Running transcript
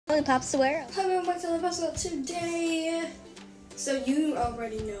Lollipops to wear. Hello, my Lollipops today. So you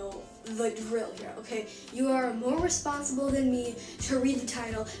already know the drill here, okay? You are more responsible than me to read the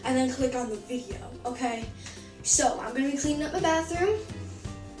title and then click on the video, okay? So I'm gonna be cleaning up my bathroom.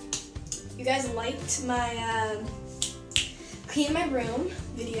 You guys liked my clean my room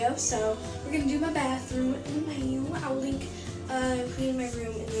video, so we're gonna do my bathroom now. I'll link clean my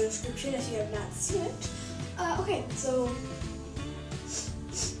room in the description if you have not seen it. Okay, so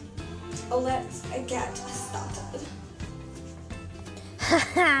let's get started.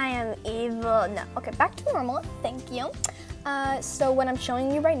 I am evil. No, okay, back to normal. Thank you. So what I'm showing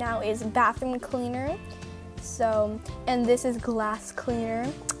you right now is bathroom cleaner. So, and this is glass cleaner.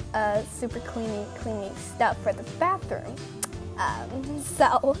 Super cleaning stuff for the bathroom.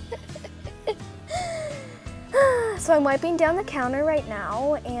 So I'm wiping down the counter right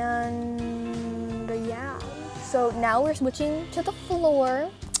now, and yeah. So now we're switching to the floor.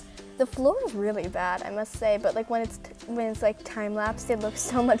 The floor is really bad, I must say, but like when it's like time lapse, it looks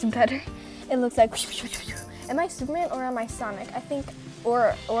so much better. It looks like, am I Superman or am I Sonic? I think,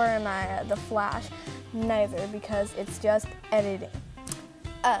 or am I the Flash? Neither, because it's just editing.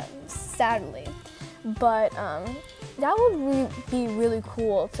 Sadly, but that would be really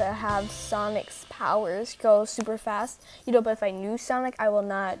cool to have Sonic's powers go super fast. You know, but if I knew Sonic, I will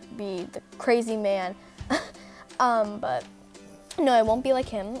not be the crazy man. But no, I won't be like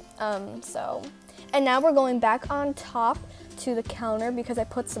him. So, and now we're going back on top to the counter because I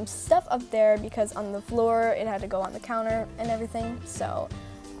put some stuff up there because on the floor it had to go on the counter and everything. So,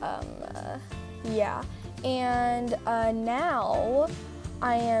 yeah. And now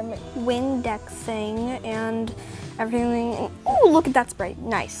I am Windexing and everything. Oh, look at that spray.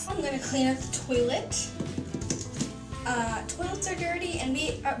 Nice. I'm gonna clean up the toilet. Toilets are dirty and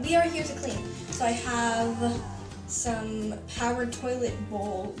we are here to clean. So I have some powered toilet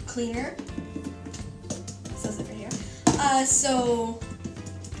bowl cleaner. It says it right here. So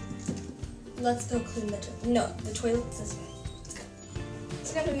let's go clean the toilet. No, the toilet's this way. Let's go.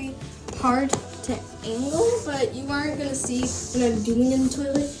 It's gonna be hard to angle, but you aren't gonna see what I'm doing in the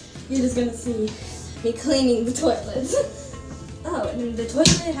toilet. You're just gonna see me cleaning the toilet. Oh, and the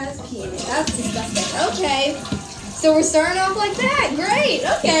toilet has pee in it. That's disgusting. Okay, so we're starting off like that. Great.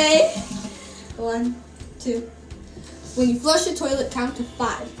 Okay. 1, 2. When you flush the toilet, count to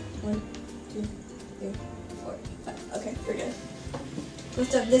 5. 1, 2, 3, 4, 5. Okay, we're good.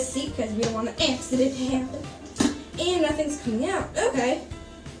 Lift up this seat because we don't want an accident to happen. And nothing's coming out. Okay.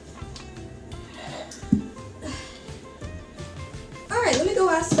 All right, let me go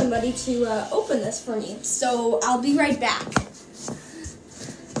ask somebody to open this for me. So I'll be right back.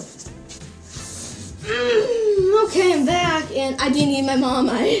 Okay, I'm back, and I do need my mom.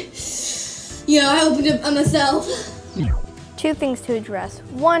 I opened it by myself. 2 things to address.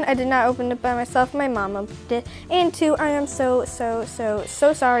 1, I did not open it by myself, my mom opened it. And 2, I am so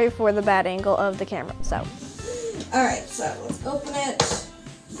sorry for the bad angle of the camera, so. All right, so let's open it.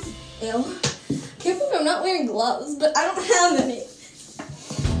 Ew. Can't believe I'm not wearing gloves, but I don't have any.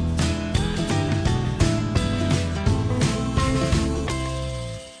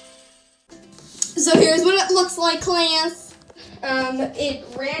 So here's what it looks like, class. It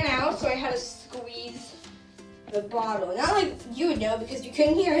ran out, so I had to squeeze the bottle. Not like you would know because you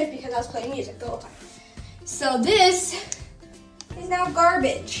couldn't hear it because I was playing music the whole time. So this is now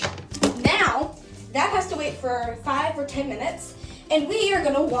garbage. Now, that has to wait for 5 or 10 minutes, and we are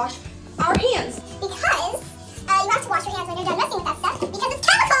gonna wash our hands. Because you have to wash your hands when you're done messing with that stuff because it's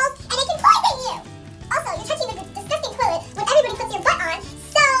chemicals and it can poison you. Also, you're touching the disgusting toilet when everybody puts their butt on,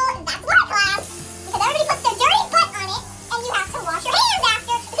 so that's why, class. Because everybody puts their dirty butt on it, and you have to wash your hands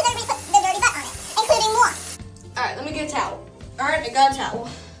after because everybody puts their dirty butt on it, including more. All right, let me get a towel. All right, I got a towel.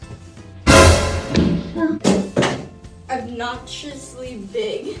 Obnoxiously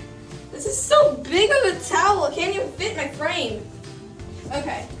big. This is so big of a towel. It can't even fit in my frame.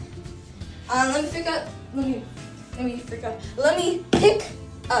 Okay. Let me pick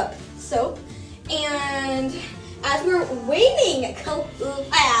up soap. And as we're waiting,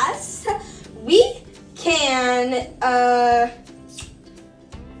 class, we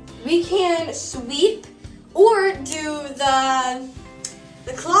can sweep or do the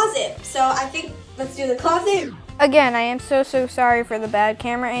closet. So I think let's do the closet. Again, I am so sorry for the bad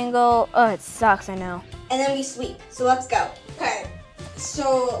camera angle. Oh, it sucks, I know. And then we sweep. So let's go. Okay.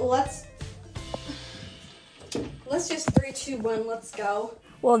 So let's just 3, 2, 1, let's go.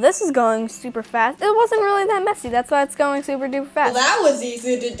 Well, this is going super fast. It wasn't really that messy. That's why it's going super duper fast. Well, that was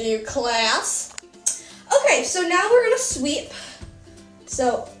easy to do, class. Okay, so now we're gonna sweep.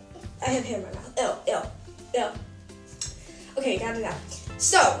 So I have hair in my mouth. Ew. Okay, got it out.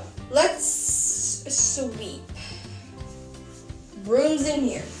 So let's sweep. Broom's in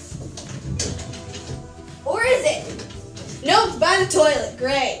here. Or is it? Nope, it's by the toilet.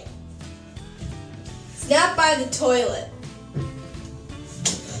 Great. It's not by the toilet.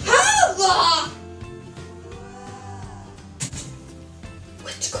 How the?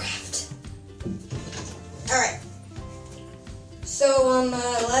 Witchcraft. Alright. So,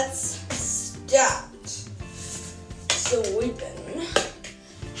 let's start sweeping.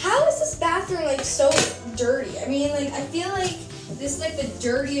 How is this bathroom, like, so dirty? I mean, like, I feel like this is, like, the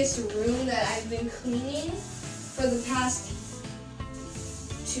dirtiest room that I've been cleaning for the past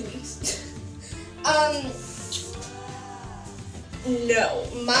 2 weeks. No.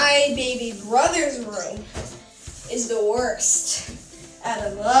 My baby brother's room is the worst out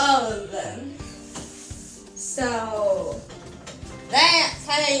of all of them. So, that's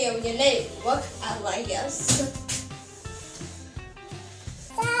how you look, I guess.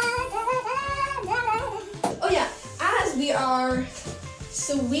 Oh yeah, as we are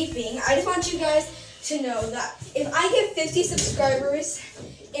sweeping, I just want you guys to know that if I get 50 subscribers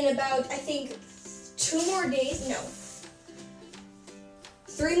in about, I think, 3 more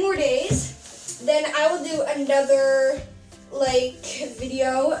days, then I will do another, like,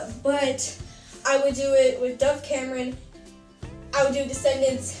 video, but I would do it with Dove Cameron, I would do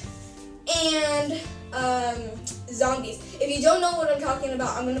Descendants, and Zombies. If you don't know what I'm talking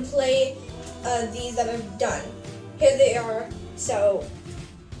about, I'm gonna play these that I've done. Here they are. So.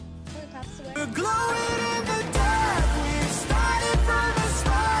 We're glowing in the dark. We've started from the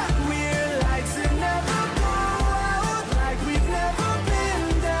start. We're lights that never go out, like we've never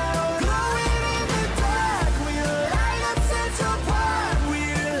been down. Glowing in the dark. We light up Central Park.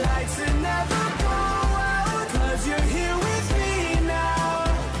 We're lights that never go out, 'cause you're here with me now.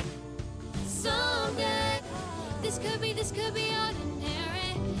 Someday, this could be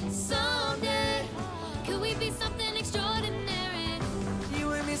ordinary. Someday, could we be something extraordinary?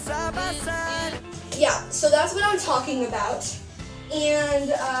 You and me side by side. Yeah, so that's what I'm talking about. And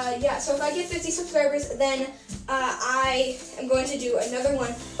yeah, so if I get 50 subscribers, then I am going to do another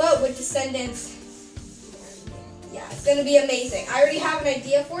one, but with Descendants. Yeah, it's gonna be amazing. I already have an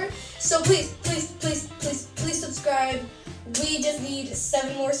idea for it. So please subscribe. We just need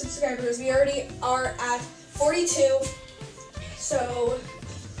 7 more subscribers. We already are at 42. So,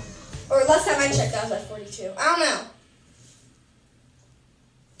 or last time I checked, I was at 42. I don't know.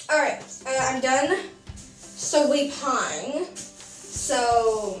 Alright, I'm done sweeping.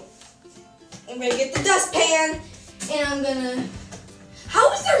 So, I'm gonna get the dustpan, and I'm gonna... How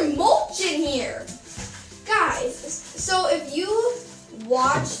is there mulch in here? Guys, so if you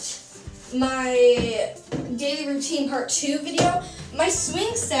watched my daily routine part 2 video, my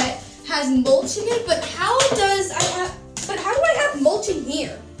swing set has mulch in it, but how do I have mulch in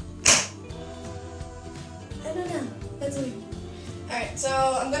here? I don't know. That's weird. Alright,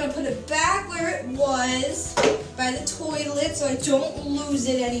 so I'm gonna put it back where it was by the toilet so I don't lose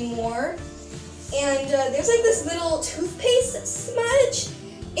it anymore. And there's like this little toothpaste smudge,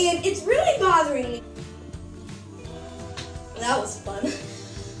 and it's really bothering me. That was fun.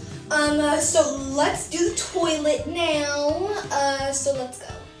 So let's do the toilet now. So let's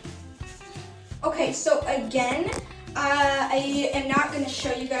go. Okay, so again, I am not gonna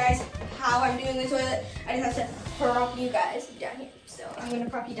show you guys how I'm doing the toilet. I just have to prop you guys down here. So I'm gonna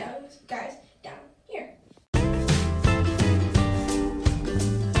prop you down, guys, down here.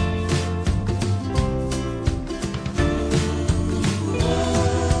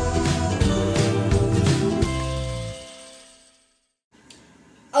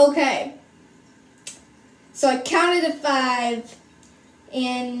 Okay, so I counted to 5,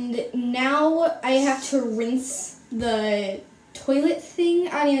 and now I have to rinse the toilet thing.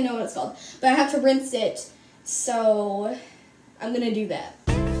 I don't even know what it's called, but I have to rinse it, so I'm gonna do that.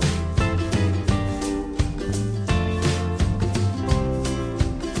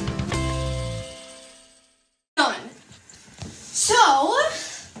 Done. So,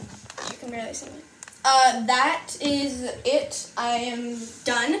 you can barely see me. That is it. I am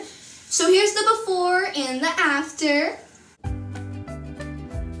done. So here's the before and the after.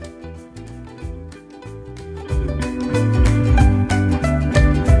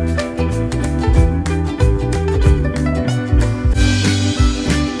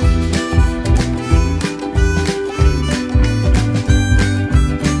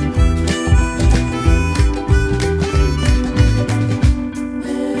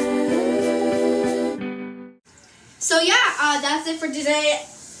 So yeah, that's it for today.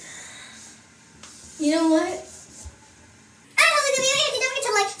 You know what? I hope the video, and don't forget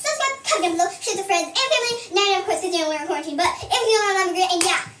to like, subscribe, comment down below, share with friends and family. Now, of course, because we're in quarantine, but if you don't, I'm great, and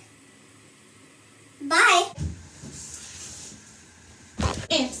yeah.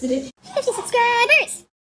 accident. 50 subscribers!